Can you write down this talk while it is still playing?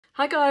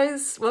Hi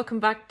guys,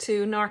 welcome back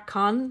to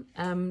narcscon.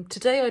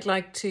 Today I'd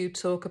like to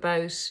talk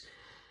about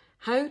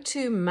how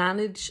to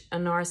manage a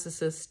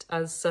narcissist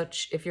as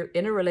such if you're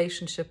in a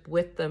relationship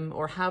with them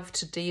or have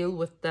to deal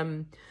with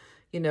them,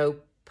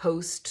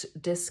 post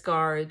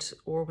discard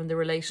or when the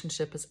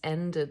relationship has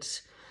ended,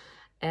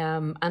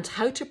 and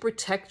how to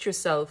protect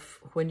yourself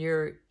when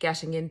you're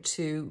getting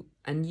into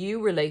a new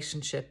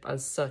relationship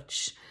as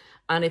such.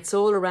 And it's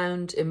all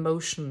around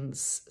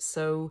emotions.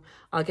 So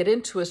I'll get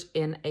into it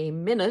in a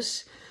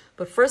minute.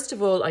 But first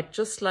of all, I'd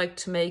just like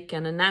to make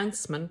an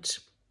announcement,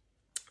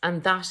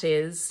 and that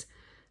is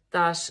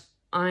that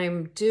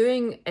I'm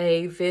doing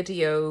a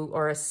video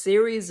or a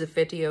series of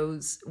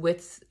videos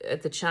with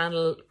the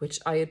channel, which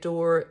I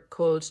adore,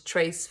 called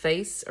Trace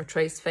Face or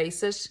Trace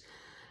Face It.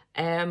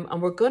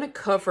 And we're going to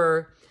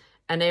cover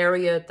an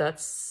area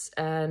that's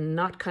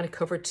not kind of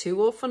covered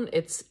too often.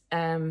 It's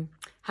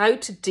how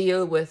to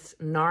deal with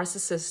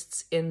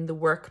narcissists in the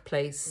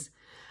workplace.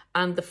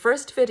 And the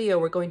first video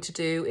we're going to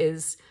do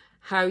is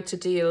how to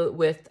deal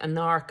with a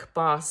narc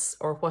boss,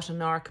 or what a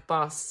narc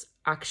boss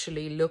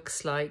actually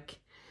looks like.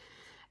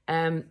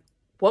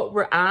 What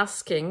we're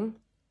asking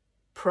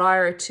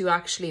prior to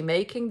actually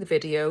making the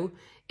video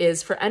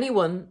is for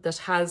anyone that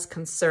has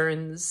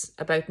concerns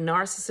about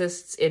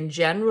narcissists in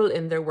general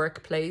in their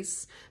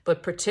workplace,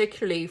 but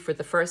particularly for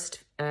the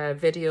first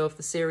video of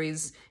the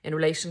series in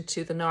relation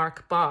to the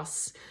narc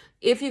boss.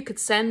 If you could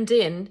send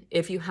in,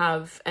 if you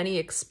have any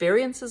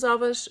experiences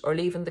of it, or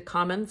leave in the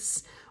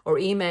comments, or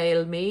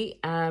email me,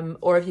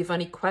 or if you have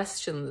any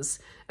questions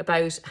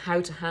about how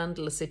to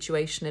handle a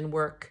situation in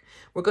work.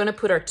 We're going to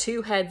put our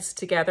two heads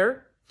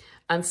together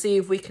and see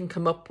if we can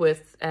come up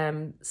with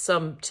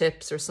some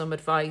tips or some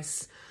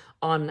advice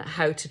on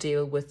how to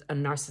deal with a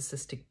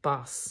narcissistic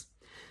boss.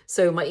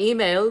 So my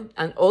email,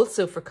 and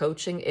also for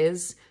coaching,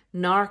 is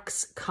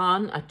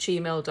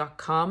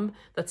narcscon@gmail.com.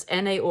 That's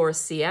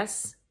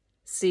narcscon,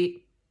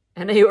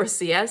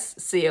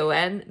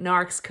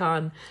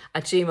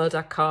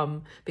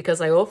 narcscon@gmail.com, because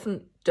I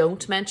often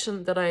don't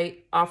mention that I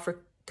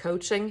offer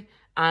coaching,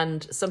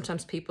 and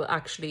sometimes people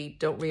actually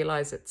don't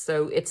realize it.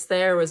 So it's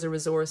there as a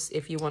resource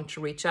if you want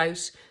to reach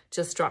out.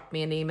 Just drop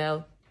me an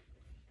email.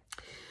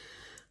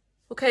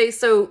 Okay,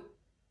 so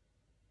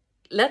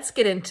let's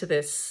get into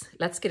this.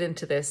 Let's get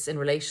into this in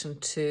relation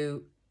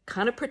to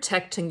kind of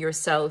protecting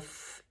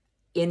yourself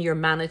in your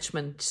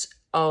management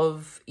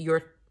of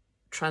your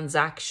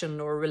transaction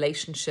or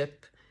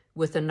relationship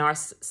with a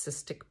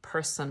narcissistic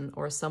person,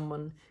 or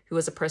someone who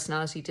has a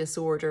personality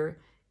disorder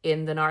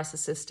in the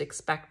narcissistic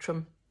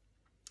spectrum.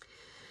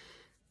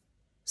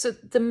 So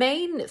the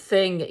main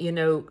thing,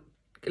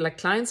 like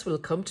clients will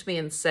come to me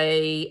and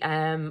say,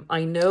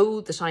 I know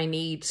that I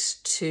need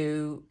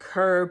to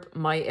curb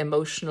my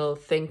emotional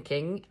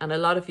thinking. And a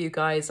lot of you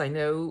guys I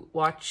know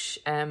watch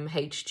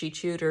HG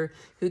Tutor,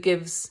 who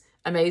gives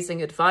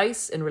amazing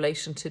advice in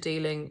relation to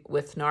dealing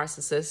with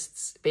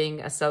narcissists,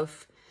 being a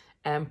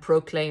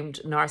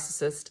self-proclaimed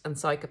narcissist and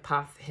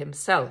psychopath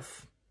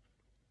himself.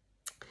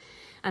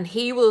 And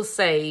he will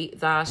say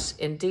that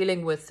in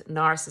dealing with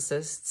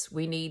narcissists,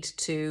 we need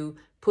to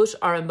put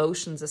our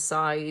emotions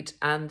aside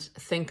and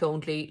think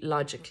only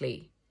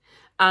logically.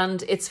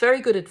 And it's very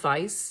good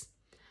advice.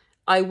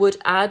 I would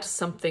add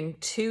something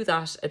to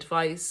that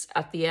advice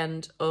at the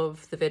end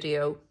of the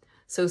video.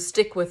 So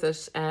stick with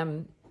it,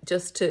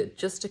 just to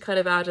kind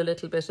of add a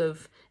little bit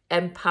of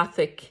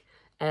empathic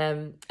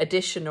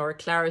addition or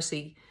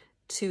clarity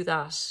to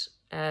that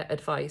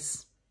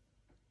advice.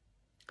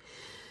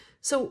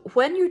 So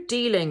when you're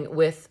dealing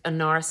with a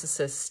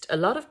narcissist, a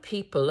lot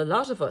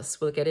of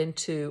us will get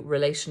into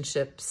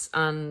relationships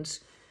and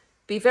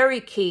be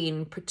very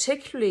keen,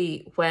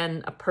 particularly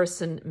when a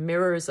person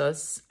mirrors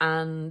us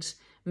and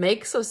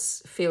makes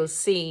us feel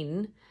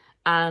seen.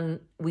 And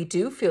we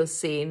do feel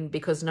seen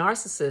because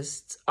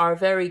narcissists are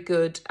very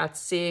good at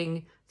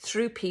seeing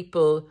through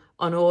people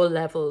on all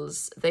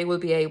levels. They will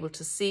be able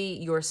to see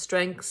your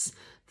strengths.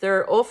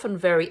 They're often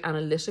very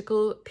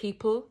analytical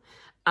people,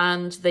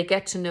 and they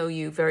get to know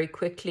you very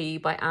quickly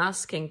by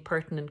asking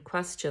pertinent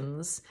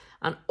questions,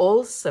 and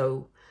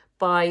also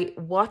by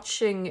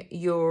watching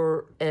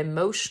your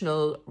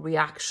emotional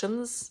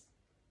reactions.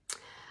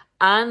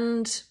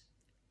 And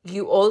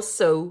you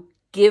also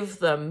give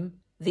them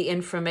the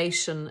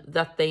information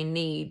that they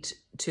need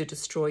to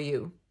destroy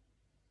you.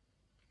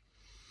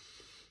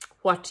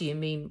 What do you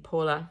mean,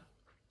 Paula?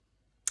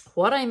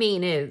 What I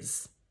mean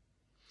is,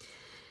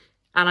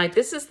 and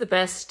this is the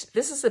best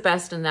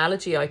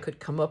analogy I could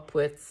come up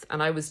with,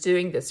 and I was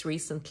doing this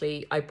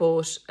recently. I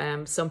bought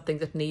something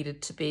that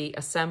needed to be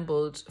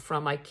assembled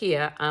from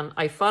IKEA, and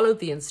I followed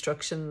the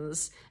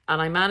instructions,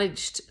 and I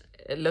managed,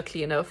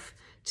 luckily enough,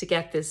 to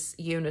get this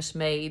unit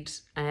made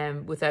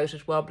without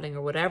it wobbling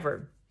or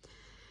whatever.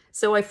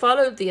 So I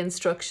followed the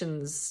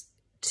instructions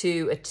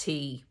to a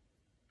T.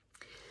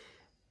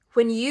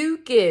 When you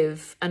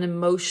give an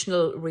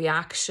emotional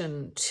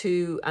reaction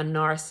to a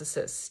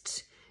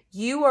narcissist,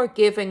 you are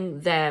giving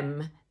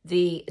them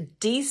the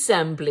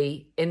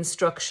deassembly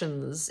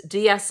instructions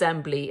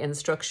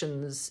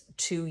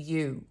to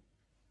you.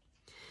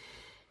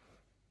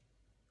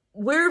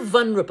 we're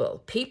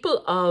vulnerable.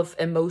 People of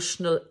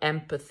emotional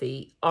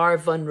empathy are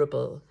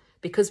vulnerable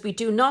because we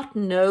do not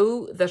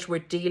know that we're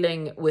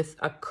dealing with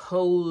a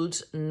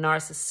cold,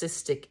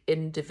 narcissistic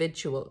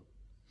individual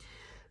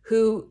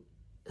who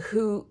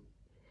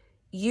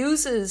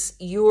uses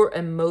your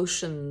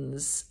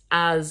emotions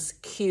as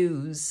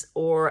cues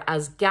or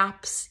as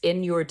gaps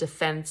in your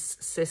defense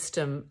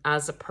system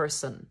as a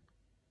person.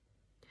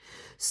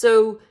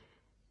 So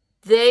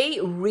they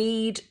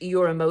read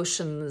your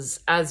emotions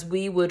as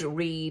we would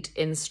read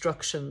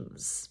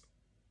instructions.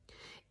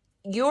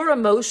 Your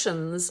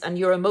emotions and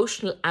your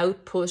emotional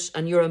output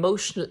and your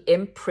emotional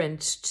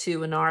imprint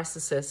to a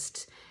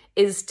narcissist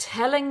is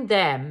telling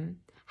them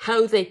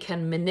how they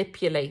can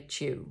manipulate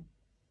you.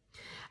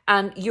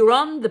 And you're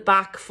on the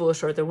back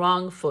foot or the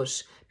wrong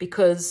foot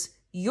because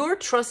you're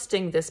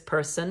trusting this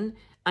person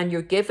and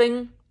you're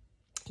giving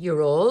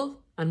your all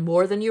and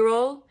more than your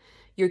all.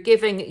 You're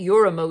giving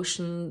your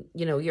emotion,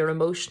 your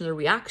emotional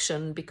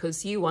reaction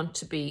because you want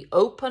to be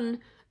open,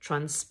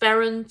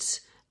 transparent,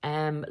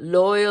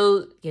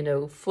 loyal,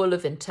 full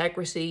of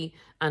integrity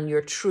and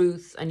your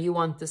truth. And you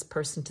want this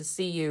person to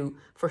see you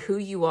for who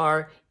you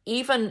are,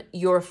 even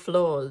your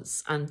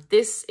flaws. And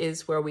this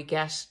is where we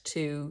get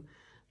to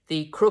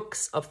the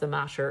crux of the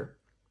matter.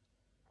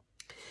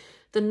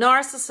 The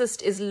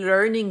narcissist is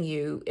learning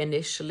you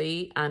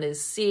initially and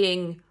is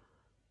seeing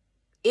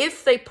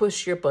if they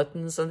push your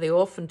buttons, and they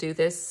often do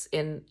this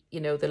in,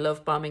 the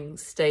love bombing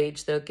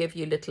stage, they'll give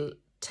you little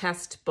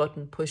test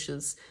button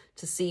pushes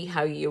to see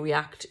how you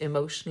react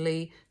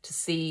emotionally, to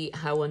see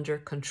how under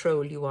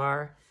control you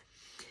are.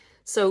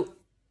 So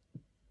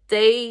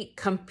they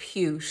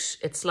compute,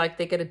 it's like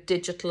they get a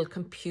digital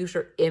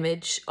computer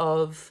image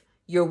of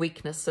your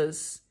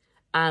weaknesses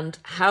and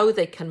how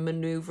they can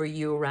maneuver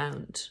you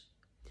around.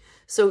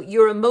 So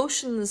your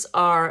emotions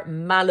are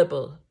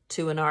malleable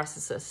to a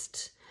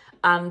narcissist.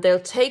 And they'll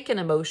take an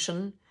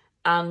emotion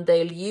and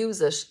they'll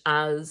use it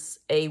as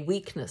a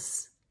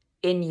weakness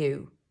in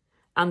you.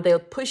 And they'll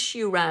push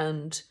you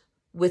around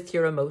with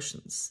your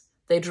emotions.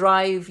 They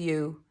drive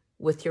you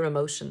with your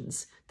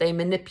emotions. They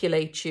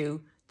manipulate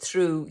you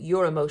through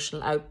your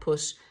emotional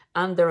output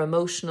and their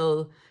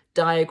emotional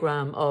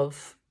diagram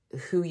of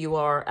who you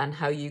are and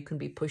how you can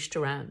be pushed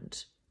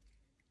around.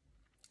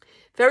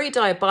 Very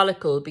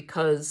diabolical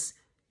because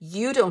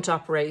you don't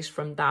operate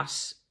from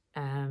that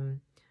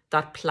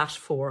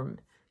platform.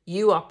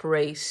 You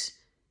operate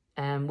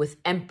with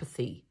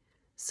empathy.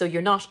 So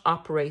you're not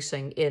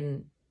operating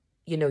in,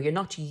 you're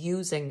not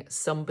using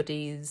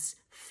somebody's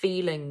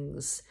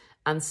feelings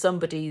and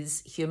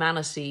somebody's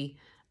humanity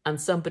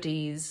and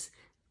somebody's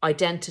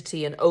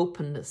identity and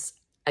openness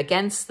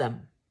against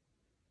them.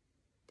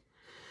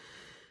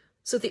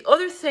 So the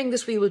other thing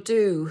that we will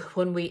do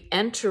when we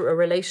enter a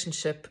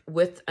relationship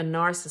with a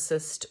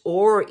narcissist,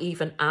 or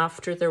even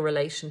after the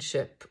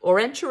relationship, or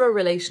enter a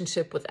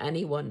relationship with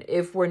anyone,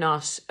 if we're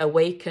not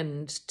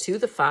awakened to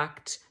the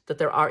fact that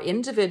there are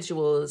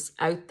individuals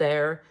out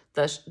there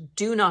that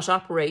do not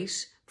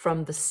operate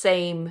from the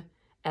same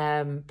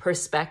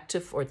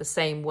perspective or the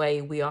same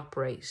way we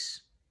operate.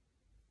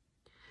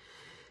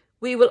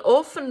 We will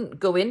often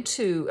go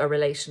into a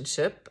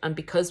relationship, and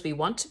because we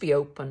want to be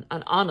open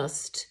and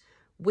honest,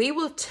 we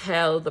will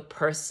tell the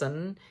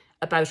person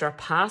about our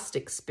past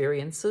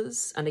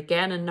experiences. And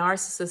again, a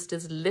narcissist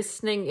is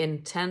listening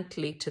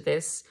intently to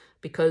this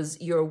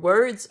because your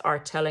words are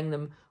telling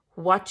them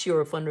what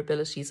your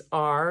vulnerabilities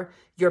are,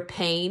 your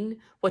pain,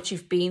 what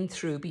you've been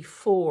through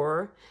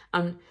before.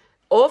 And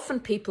often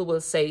people will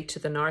say to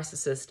the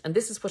narcissist, and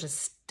this is what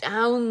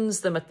astounds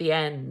them at the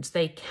end,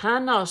 they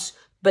cannot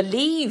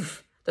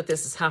believe that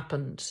this has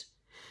happened.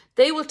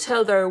 They will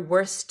tell their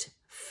worst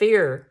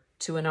fear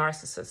to a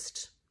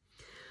narcissist.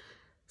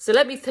 So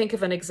let me think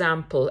of an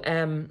example.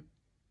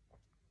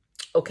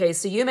 Okay,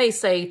 so you may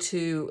say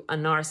to a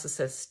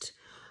narcissist,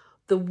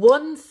 the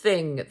one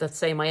thing that,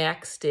 say, my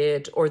ex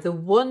did, or the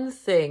one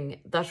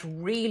thing that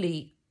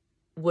really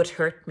would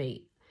hurt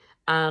me,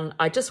 and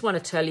I just want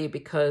to tell you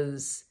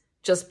because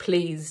just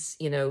please,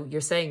 you're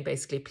saying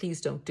basically,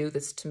 please don't do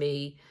this to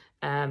me.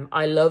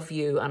 I love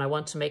you and I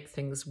want to make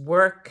things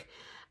work.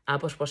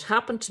 But what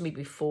happened to me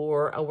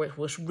before, or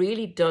what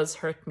really does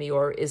hurt me,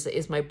 or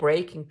is my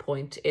breaking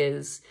point,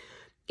 is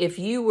if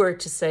you were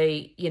to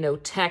say,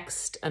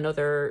 text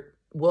another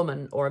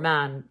woman or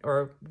man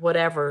or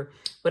whatever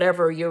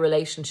your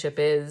relationship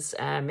is,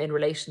 in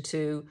relation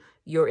to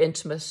your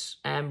intimate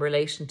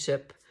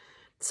relationship,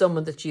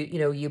 someone that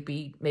you'd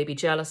be maybe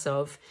jealous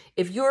of.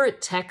 If you're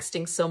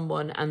texting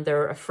someone and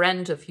they're a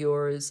friend of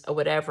yours or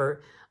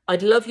whatever,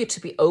 I'd love you to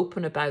be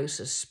open about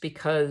it,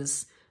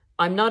 because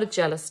I'm not a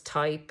jealous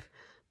type,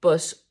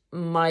 but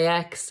my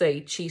ex,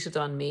 say, cheated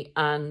on me,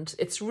 and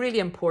it's really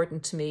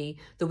important to me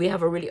that we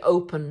have a really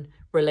open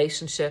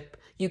relationship.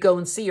 You go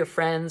and see your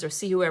friends or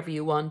see whoever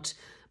you want,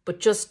 but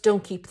just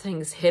don't keep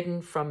things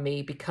hidden from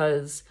me,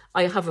 because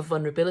I have a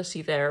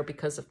vulnerability there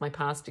because of my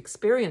past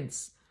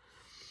experience.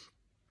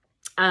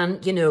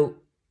 And,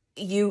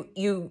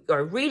 you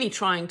are really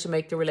trying to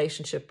make the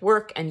relationship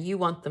work, and you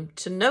want them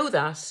to know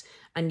that,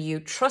 and you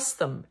trust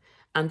them.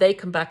 and they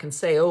come back and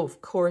say, oh,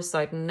 of course,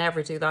 I'd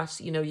never do that.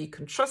 You know, you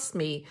can trust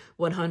me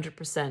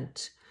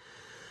 100%.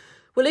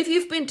 Well, if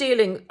you've been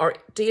dealing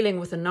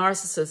with a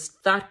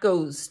narcissist, that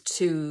goes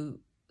to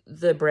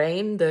the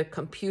brain, the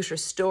computer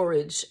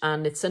storage,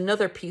 and it's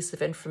another piece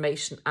of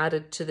information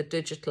added to the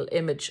digital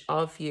image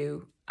of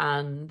you,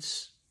 and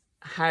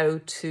how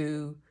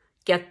to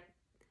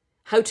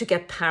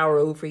get power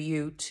over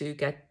you, to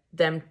get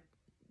them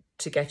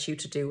to get you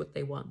to do what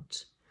they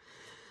want.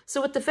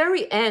 So at the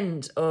very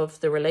end of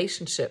the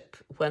relationship,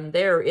 when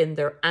they're in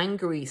their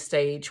angry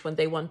stage, when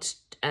they want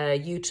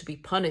you to be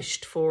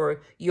punished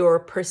for your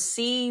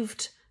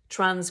perceived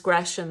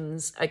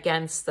transgressions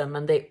against them,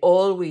 and they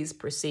always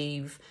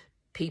perceive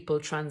people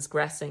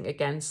transgressing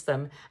against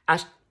them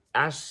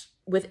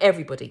with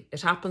everybody.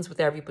 It happens with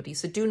everybody.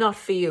 So do not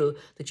feel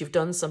that you've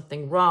done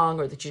something wrong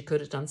or that you could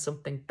have done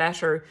something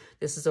better.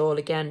 This is all,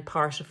 again,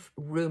 part of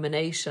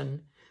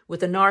rumination.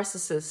 With a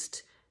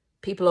narcissist,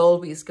 people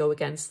always go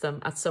against them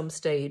at some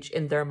stage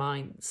in their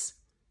minds.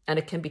 And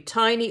it can be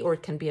tiny or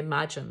it can be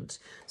imagined.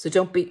 So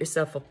don't beat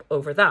yourself up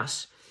over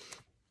that.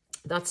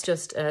 That's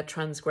just a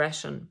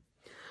transgression.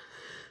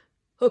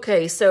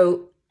 Okay,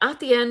 so at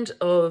the end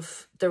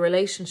of the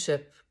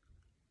relationship,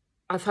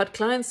 I've had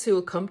clients who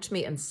will come to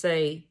me and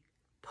say,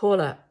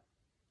 Paula,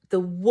 the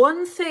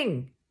one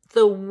thing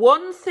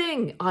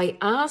I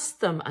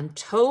asked them and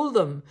told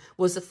them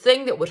was the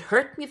thing that would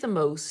hurt me the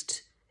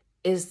most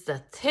is the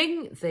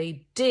thing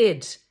they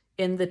did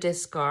in the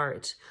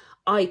discard.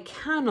 I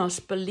cannot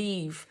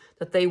believe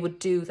that they would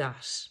do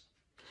that.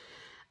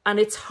 And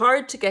it's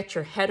hard to get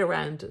your head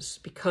around it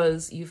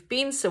because you've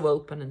been so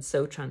open and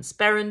so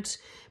transparent,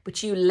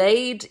 but you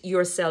laid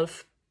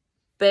yourself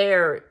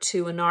bare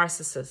to a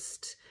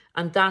narcissist,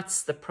 and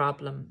that's the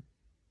problem.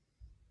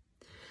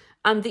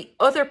 And the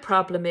other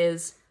problem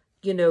is,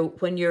 you know,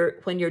 when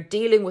you're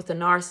dealing with a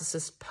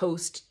narcissist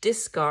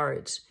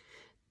post-discard,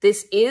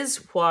 this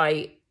is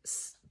why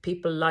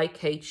people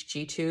like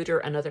H.G. Tudor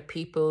and other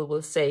people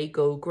will say,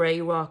 go grey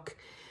rock.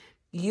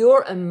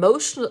 Your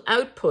emotional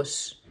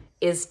output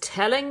is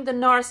telling the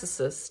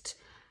narcissist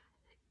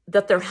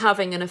that they're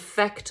having an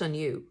effect on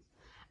you.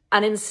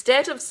 And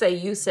instead of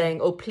you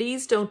saying, oh,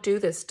 please don't do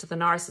this to the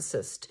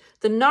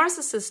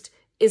narcissist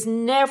is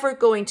never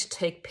going to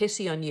take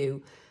pity on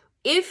you.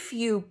 If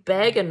you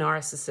beg a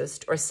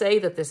narcissist or say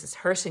that this is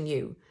hurting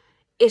you,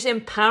 it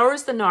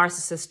empowers the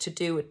narcissist to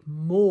do it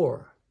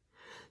more.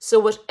 So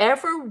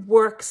whatever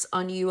works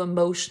on you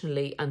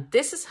emotionally, and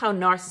this is how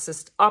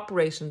narcissists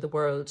operate in the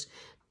world,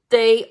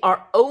 they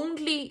are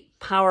only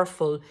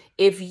powerful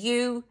if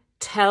you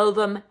tell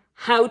them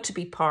how to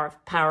be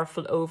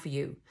powerful over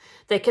you.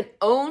 They can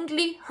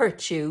only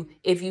hurt you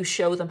if you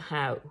show them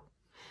how.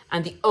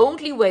 And the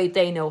only way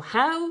they know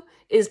how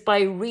is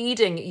by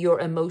reading your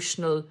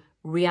emotional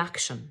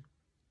reaction.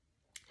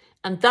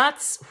 And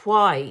that's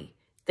why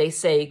they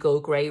say go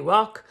grey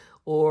rock,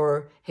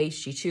 or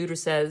H.G. Tudor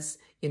says,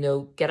 you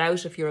know, get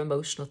out of your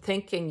emotional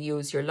thinking,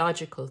 use your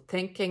logical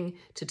thinking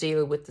to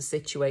deal with the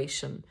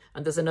situation.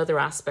 And there's another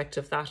aspect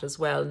of that as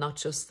well, not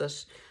just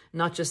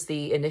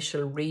the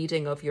initial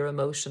reading of your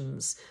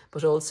emotions,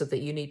 but also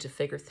that you need to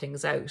figure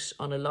things out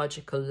on a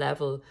logical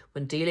level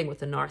when dealing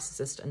with a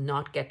narcissist and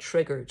not get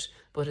triggered.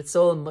 But it's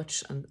all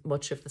much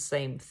of the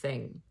same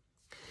thing.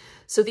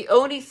 So the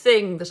only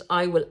thing that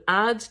I will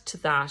add to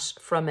that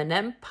from an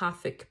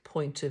empathic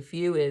point of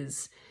view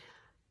is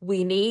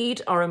we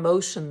need our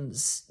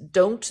emotions.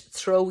 Don't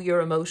throw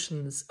your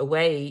emotions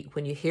away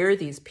when you hear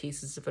these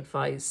pieces of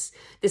advice.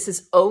 This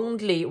is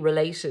only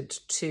related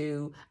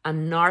to a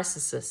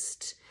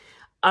narcissist.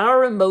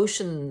 Our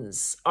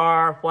emotions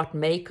are what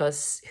make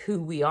us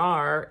who we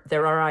are.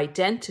 They're our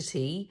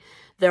identity,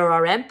 they're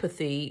our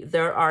empathy,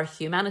 they're our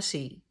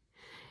humanity.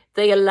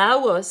 They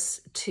allow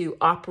us to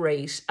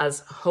operate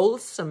as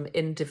wholesome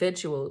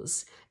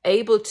individuals,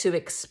 able to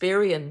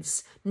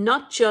experience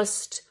not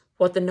just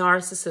what the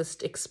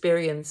narcissist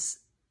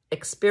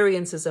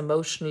experiences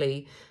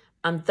emotionally,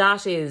 and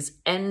that is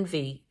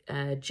envy,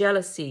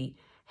 jealousy,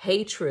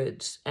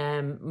 hatred,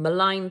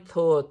 malign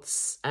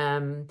thoughts,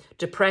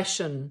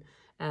 depression,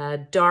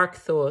 dark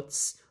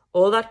thoughts,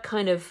 all that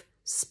kind of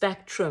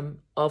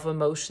spectrum of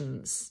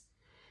emotions.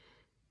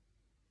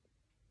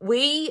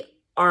 We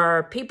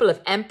are people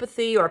of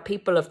empathy, or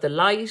people of the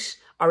light,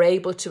 are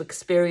able to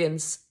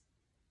experience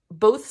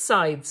both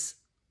sides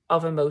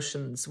of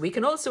emotions. We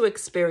can also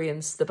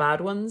experience the bad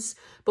ones,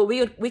 but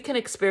we can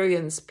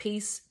experience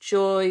peace,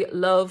 joy,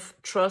 love,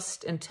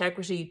 trust,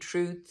 integrity,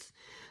 truth.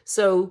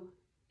 So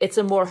it is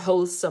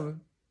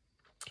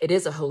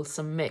a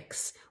wholesome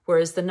mix,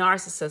 whereas the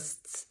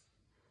narcissist's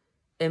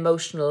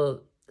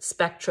emotional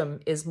spectrum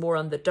is more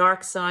on the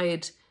dark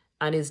side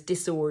and is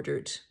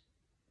disordered.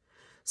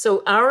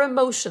 So our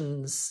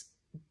emotions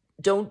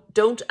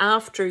don't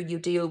after you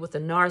deal with a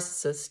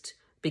narcissist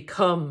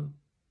become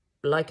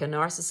like a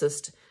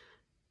narcissist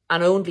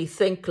and only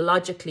think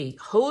logically.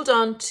 Hold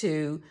on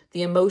to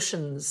the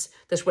emotions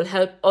that will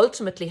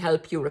ultimately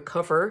help you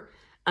recover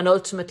and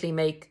ultimately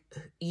make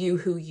you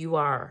who you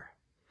are.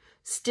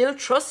 Still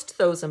trust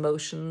those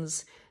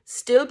emotions.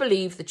 still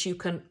believe that you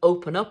can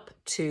open up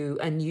to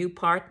a new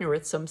partner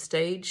at some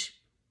stage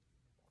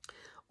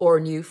or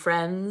new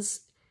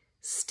friends,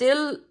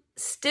 still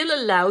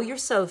allow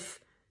yourself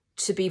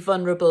to be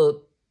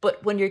vulnerable.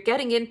 But when you're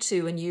getting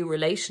into a new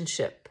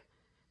relationship,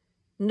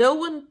 no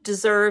one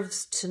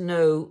deserves to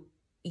know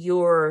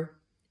your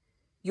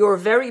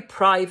very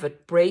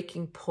private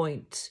breaking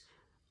point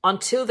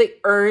until they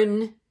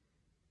earn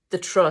the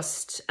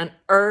trust and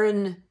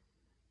earn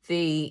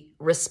the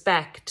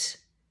respect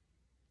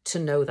to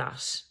know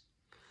that.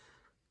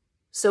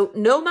 So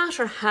no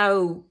matter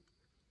how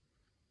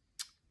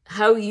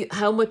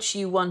much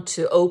you want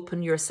to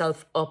open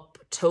yourself up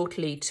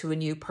totally to a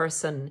new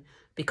person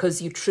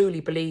because you truly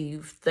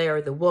believe they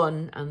are the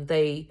one and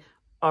they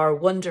are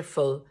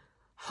wonderful,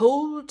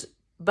 hold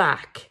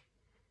back.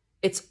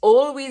 It's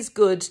always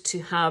good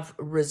to have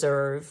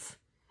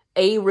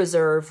a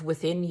reserve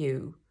within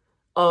you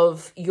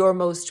of your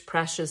most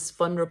precious,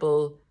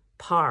 vulnerable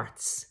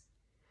parts.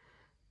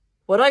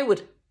 What I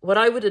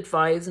would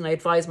advise, and I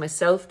advise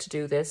myself to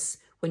do this,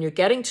 when you're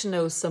getting to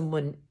know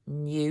someone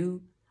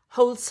new,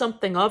 hold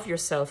something of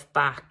yourself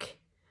back.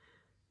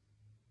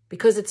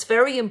 Because it's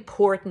very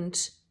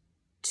important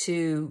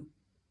to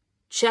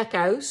check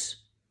out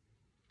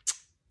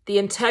the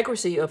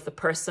integrity of the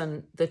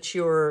person that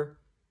you're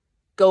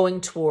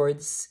going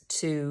towards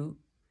to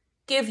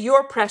give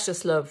your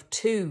precious love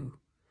to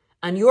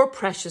and your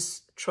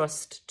precious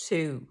trust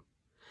to.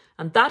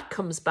 And that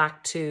comes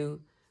back to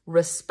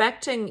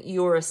respecting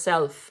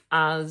yourself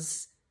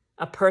as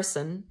a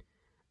person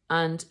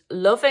and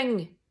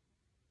loving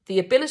the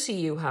ability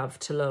you have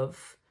to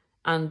love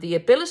and the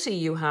ability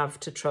you have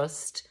to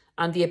trust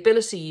and the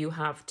ability you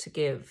have to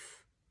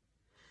give.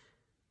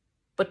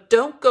 But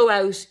don't go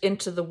out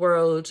into the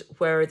world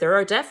where there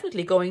are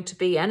definitely going to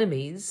be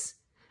enemies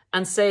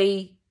and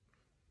say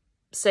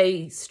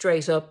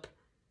straight up,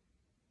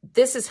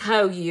 this is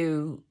how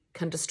you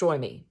can destroy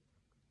me.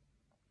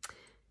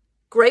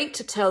 Great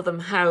to tell them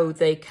how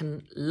they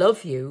can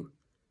love you,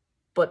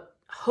 but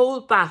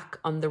hold back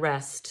on the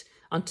rest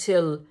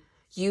until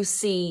you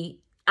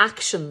see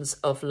actions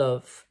of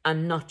love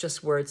and not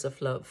just words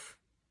of love.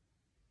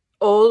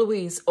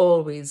 Always,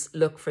 always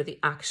look for the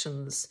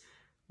actions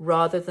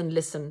rather than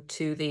listen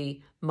to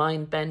the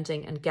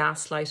mind-bending and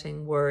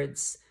gaslighting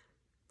words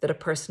that a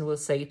person will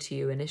say to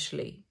you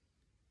initially.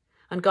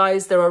 And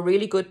guys, there are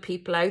really good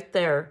people out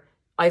there.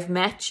 I've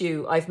met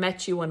you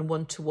on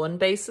one-to-one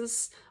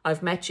basis.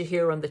 I've met you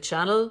here on the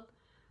channel.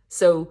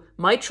 So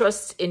my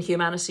trust in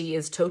humanity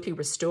is totally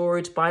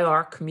restored by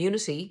our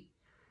community.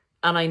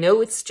 And I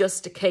know it's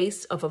just a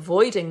case of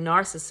avoiding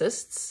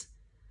narcissists.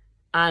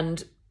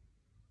 And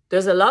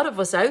there's a lot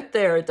of us out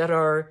there that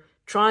are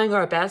trying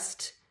our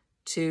best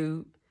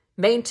to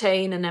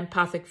maintain an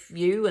empathic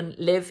view and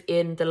live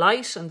in the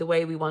light and the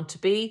way we want to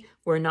be.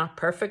 We're not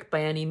perfect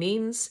by any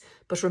means,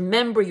 but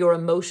remember your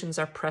emotions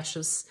are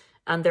precious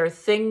and there are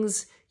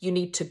things you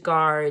need to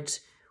guard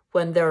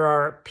when there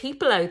are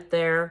people out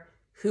there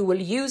who will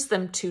use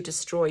them to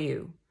destroy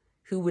you,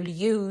 who will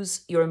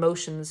use your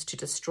emotions to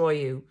destroy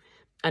you.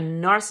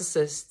 And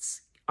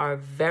narcissists are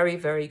very,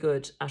 very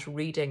good at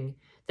reading.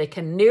 They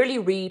can nearly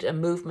read a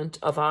movement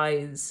of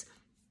eyes.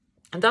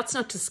 And that's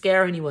not to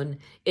scare anyone.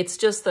 It's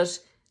just that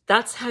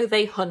that's how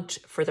they hunt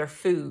for their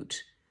food.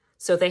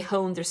 So they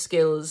hone their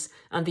skills,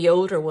 and the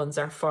older ones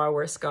are far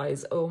worse,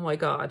 guys. Oh my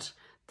God.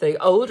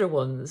 The older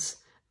ones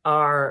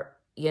are,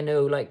 you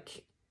know,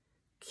 like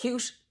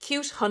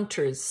cute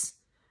hunters,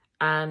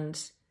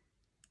 and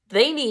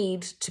they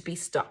need to be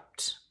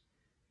stopped.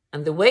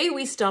 And the way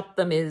we stop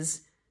them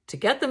is to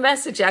get the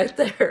message out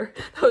there.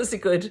 That was a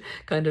good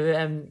kind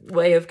of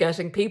way of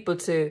getting people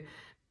to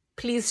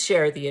please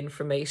share the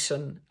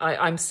information.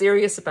 I'm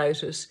serious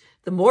about it.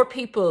 The more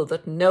people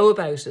that know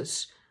about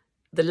it,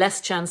 the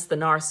less chance the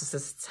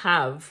narcissists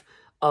have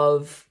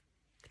of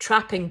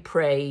trapping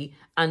prey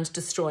and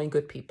destroying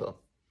good people.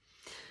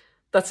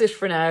 That's it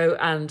for now,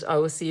 and I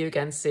will see you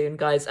again soon,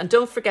 guys. And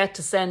don't forget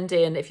to send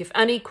in, if you have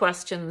any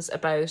questions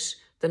about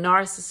the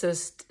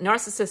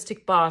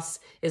narcissistic boss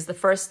is the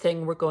first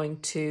thing we're going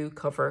to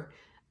cover,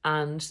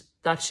 and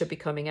that should be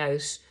coming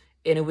out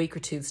in a week or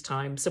two's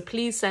time. So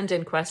please send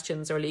in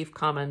questions or leave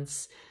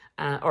comments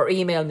or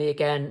email me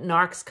again,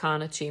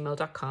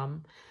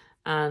 narcscon@gmail.com,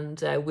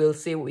 and we'll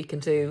see what we can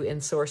do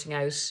in sorting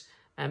out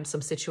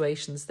some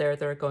situations there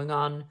that are going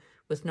on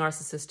with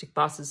narcissistic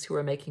bosses who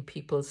are making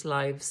people's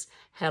lives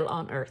hell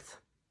on earth.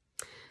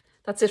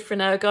 That's it for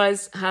now,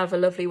 guys. Have a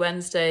lovely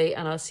Wednesday,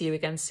 and I'll see you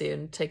again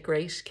soon. Take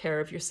great care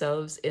of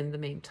yourselves in the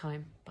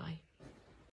meantime. Bye.